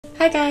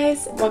Hi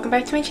guys, welcome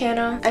back to my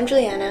channel. I'm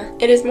Juliana.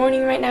 It is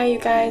morning right now, you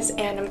guys,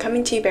 and I'm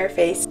coming to you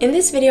barefaced. In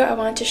this video, I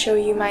want to show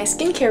you my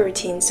skincare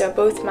routine, so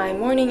both my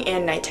morning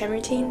and nighttime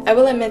routine. I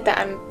will admit that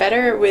I'm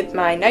better with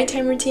my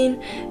nighttime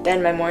routine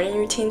than my morning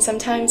routine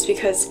sometimes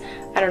because,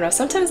 I don't know,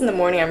 sometimes in the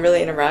morning I'm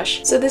really in a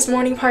rush. So this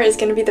morning part is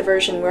going to be the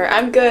version where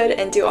I'm good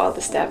and do all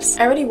the steps.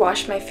 I already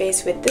washed my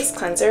face with this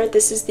cleanser.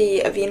 This is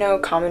the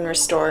Aveeno Calm &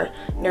 Restore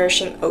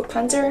Nourishing Oat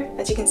Cleanser.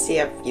 As you can see,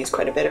 I've used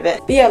quite a bit of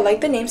it. But yeah,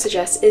 like the name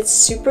suggests, it's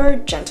super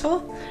gentle.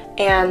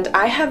 And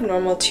I have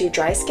normal to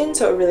dry skin,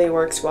 so it really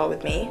works well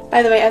with me.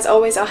 By the way, as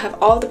always, I'll have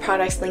all the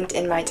products linked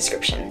in my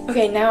description.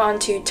 Okay, now on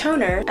to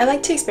toner. I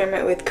like to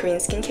experiment with Korean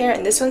skincare,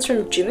 and this one's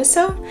from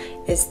Jumiso.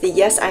 It's the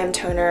Yes I Am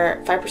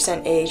Toner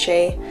 5%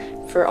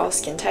 AHA for all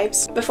skin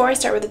types. Before I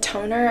start with the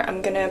toner,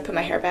 I'm gonna put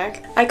my hair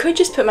back. I could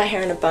just put my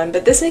hair in a bun,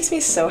 but this makes me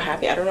so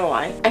happy. I don't know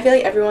why. I feel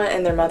like everyone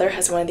and their mother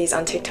has one of these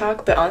on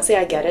TikTok, but honestly,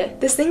 I get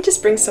it. This thing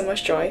just brings so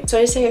much joy. So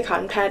I just take a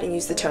cotton pad and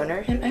use the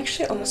toner. I'm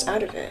actually almost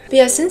out of it. But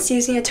yeah, since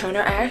using a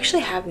toner, I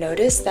actually have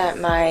noticed that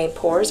my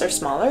pores are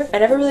smaller. I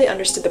never really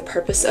understood the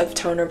purpose of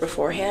toner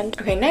beforehand.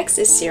 Okay, next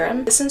is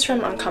serum. This one's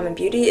from Uncommon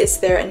Beauty. It's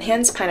their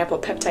Enhanced Pineapple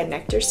Peptide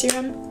Nectar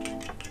Serum.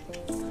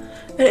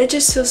 And it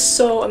just feels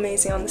so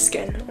amazing on the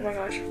skin. Oh my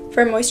gosh.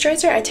 For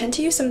moisturizer, I tend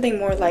to use something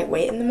more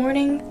lightweight in the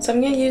morning. So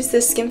I'm going to use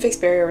this Skin Fix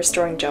Barrier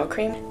Restoring Gel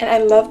Cream. And I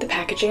love the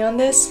packaging on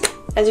this.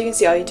 As you can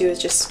see, all you do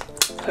is just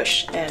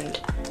push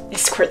and it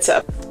squirts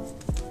up.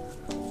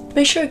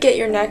 Make sure to get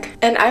your neck.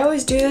 And I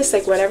always do this,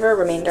 like whatever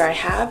remainder I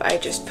have, I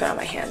just put on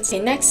my hands.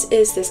 Okay, next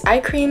is this eye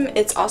cream.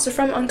 It's also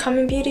from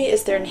Uncommon Beauty.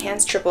 It's their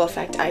Enhanced Triple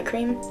Effect Eye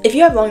Cream. If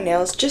you have long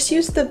nails, just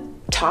use the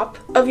top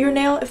of your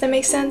nail, if that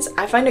makes sense.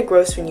 I find it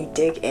gross when you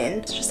dig in.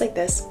 It's just like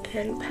this.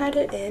 And pat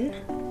it in.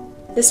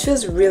 This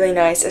feels really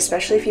nice,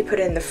 especially if you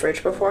put it in the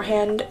fridge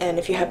beforehand and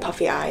if you have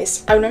puffy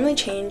eyes. I would normally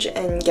change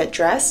and get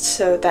dressed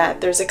so that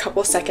there's a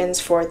couple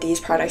seconds for these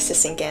products to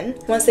sink in.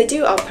 Once they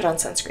do, I'll put on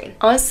sunscreen.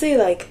 Honestly,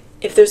 like,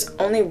 if there's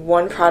only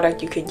one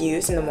product you could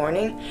use in the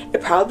morning,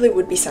 it probably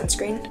would be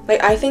sunscreen.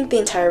 Like, I think the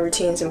entire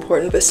routine is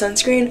important, but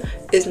sunscreen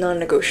is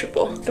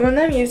non-negotiable. The one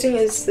that I'm using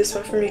is this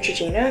one from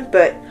Neutrogena,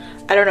 but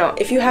I don't know.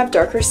 If you have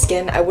darker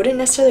skin, I wouldn't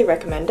necessarily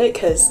recommend it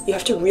because you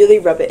have to really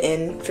rub it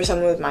in for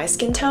someone with my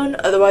skin tone,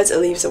 otherwise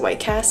it leaves a white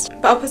cast.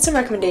 But I'll put some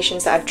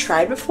recommendations that I've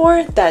tried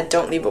before that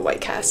don't leave a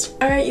white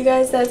cast. Alright, you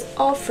guys, that's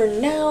all for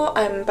now.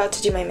 I'm about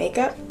to do my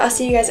makeup. I'll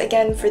see you guys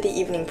again for the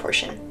evening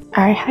portion.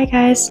 Alright, hi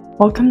guys.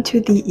 Welcome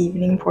to the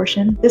evening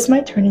portion. This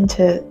might turn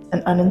into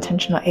an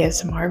unintentional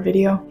ASMR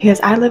video because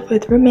I live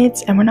with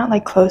roommates and we're not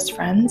like close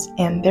friends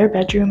and their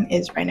bedroom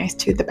is right next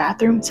to the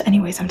bathroom. So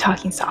anyways, I'm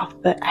talking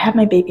soft, but I have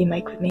my baby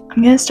mic with me.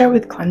 I'm gonna start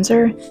with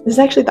cleanser. This is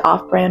actually the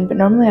off-brand, but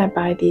normally I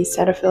buy the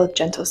Cetaphil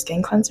Gentle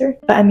Skin Cleanser.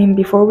 But I mean,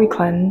 before we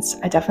cleanse,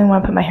 I definitely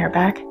want to put my hair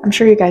back. I'm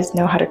sure you guys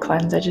know how to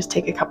cleanse. I just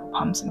take a couple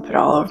pumps and put it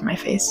all over my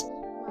face.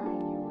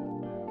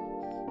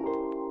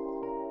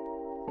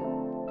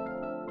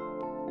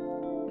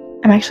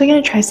 I'm actually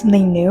going to try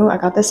something new. I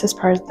got this as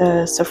part of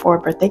the Sephora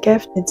birthday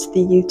gift. It's the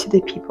You to the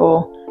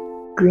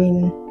People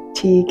Green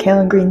Tea,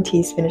 Kale and Green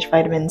Tea Spinach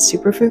Vitamin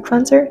Superfood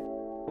Cleanser.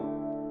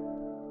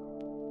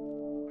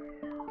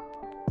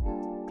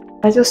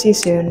 As you'll see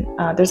soon,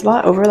 there's a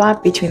lot of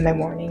overlap between my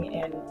morning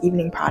and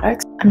evening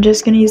products. I'm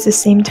just going to use the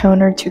same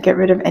toner to get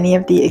rid of any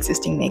of the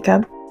existing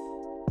makeup.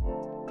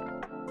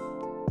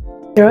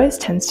 There always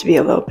tends to be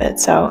a little bit,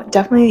 so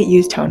definitely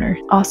use toner.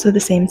 Also the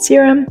same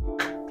serum.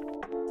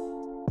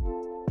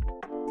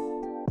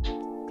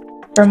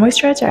 For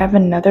moisturizer, I have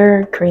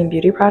another Korean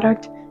beauty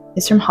product.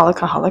 It's from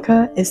Halika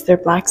Halika. It's their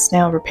Black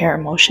Snail Repair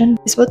Emulsion.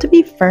 It's supposed to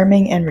be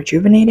firming and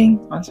rejuvenating.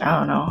 Honestly, I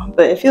don't know,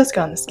 but it feels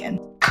good on the skin.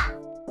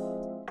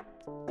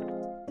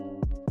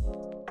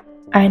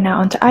 Alright,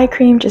 now onto eye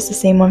cream, just the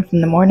same one from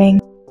the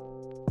morning.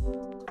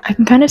 I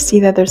can kind of see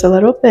that there's a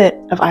little bit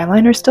of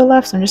eyeliner still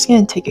left, so I'm just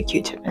going to take a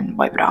Q-tip and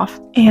wipe it off.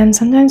 And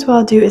sometimes what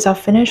I'll do is I'll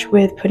finish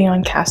with putting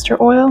on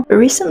castor oil. But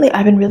recently,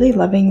 I've been really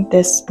loving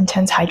this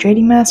intense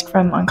hydrating mask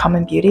from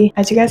Uncommon Beauty.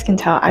 As you guys can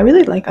tell, I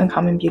really like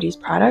Uncommon Beauty's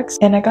products,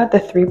 and I got the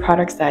 3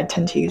 products that I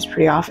tend to use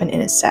pretty often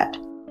in a set.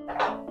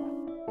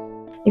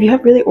 If you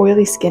have really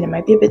oily skin, it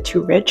might be a bit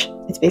too rich.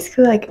 It's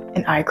basically like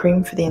an eye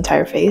cream for the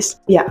entire face.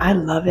 But yeah, I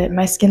love it.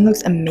 My skin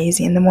looks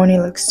amazing in the morning.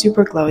 It looks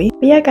super glowy.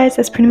 But yeah, guys,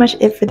 that's pretty much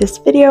it for this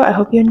video. I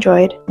hope you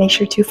enjoyed. Make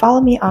sure to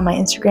follow me on my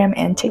Instagram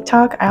and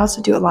TikTok. I also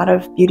do a lot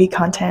of beauty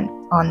content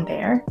on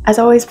there. As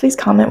always, please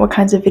comment what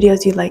kinds of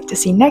videos you'd like to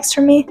see next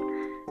from me.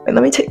 Wait,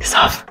 let me take this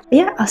off. But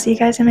yeah, I'll see you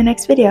guys in my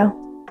next video.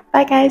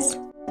 Bye, guys.